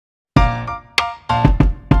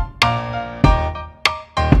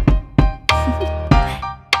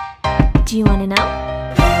Do you wanna know?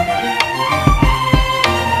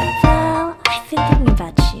 Well, I've been thinking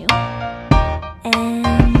about you,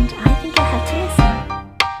 and I think you'll have to listen,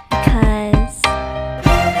 because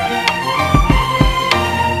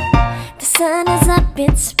the sun is up,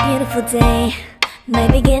 it's a beautiful day. My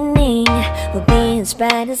beginning will be as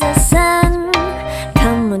bright as the sun.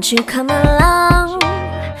 Come, won't you come along?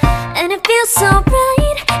 And it feels so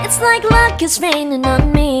bright, it's like luck is raining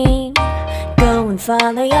on me. Go and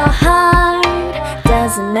follow your heart,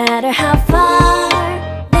 doesn't matter how far.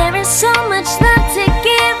 There is so much love to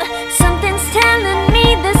give, something's telling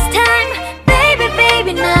me this time. Baby,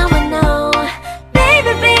 baby, now I know.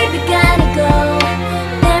 Baby, baby, gotta go.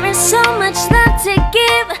 There is so much love to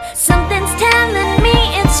give, something's telling me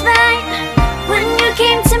it's right. When you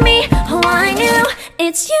came to me, oh I knew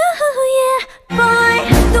it's you, yeah, boy.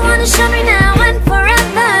 The one who showed me now and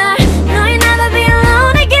forever. No, you'll never be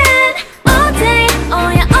alone again. All day, oh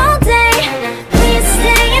yeah, all day. Please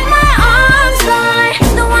stay in my arms, boy.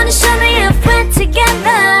 The one who showed me if we're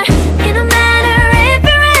together. It don't matter if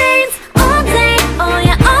it rains. All day, oh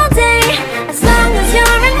yeah, all day. As long as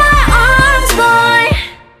you're in my arms, boy.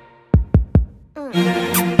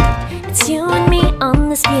 It's you and me on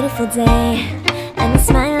this beautiful day, and it's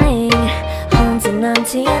smiling, holding on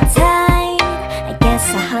to you tight. I guess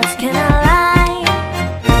our hearts cannot lie,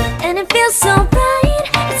 and it feels so bright.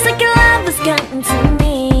 It's like your love has gotten to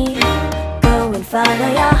me. Go and follow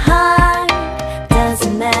your heart,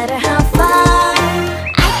 doesn't matter how far.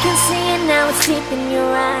 I can see it now, it's deep in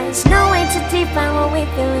your eyes. No way to define what we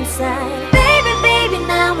feel inside. Baby, baby,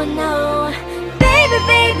 now I know. Baby,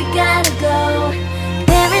 baby, gotta go.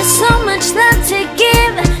 There is so much love to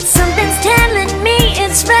give, something's telling me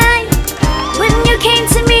it's right. When you came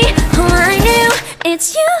to me, oh I knew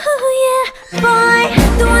it's you, yeah, boy.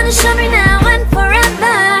 The one who showed me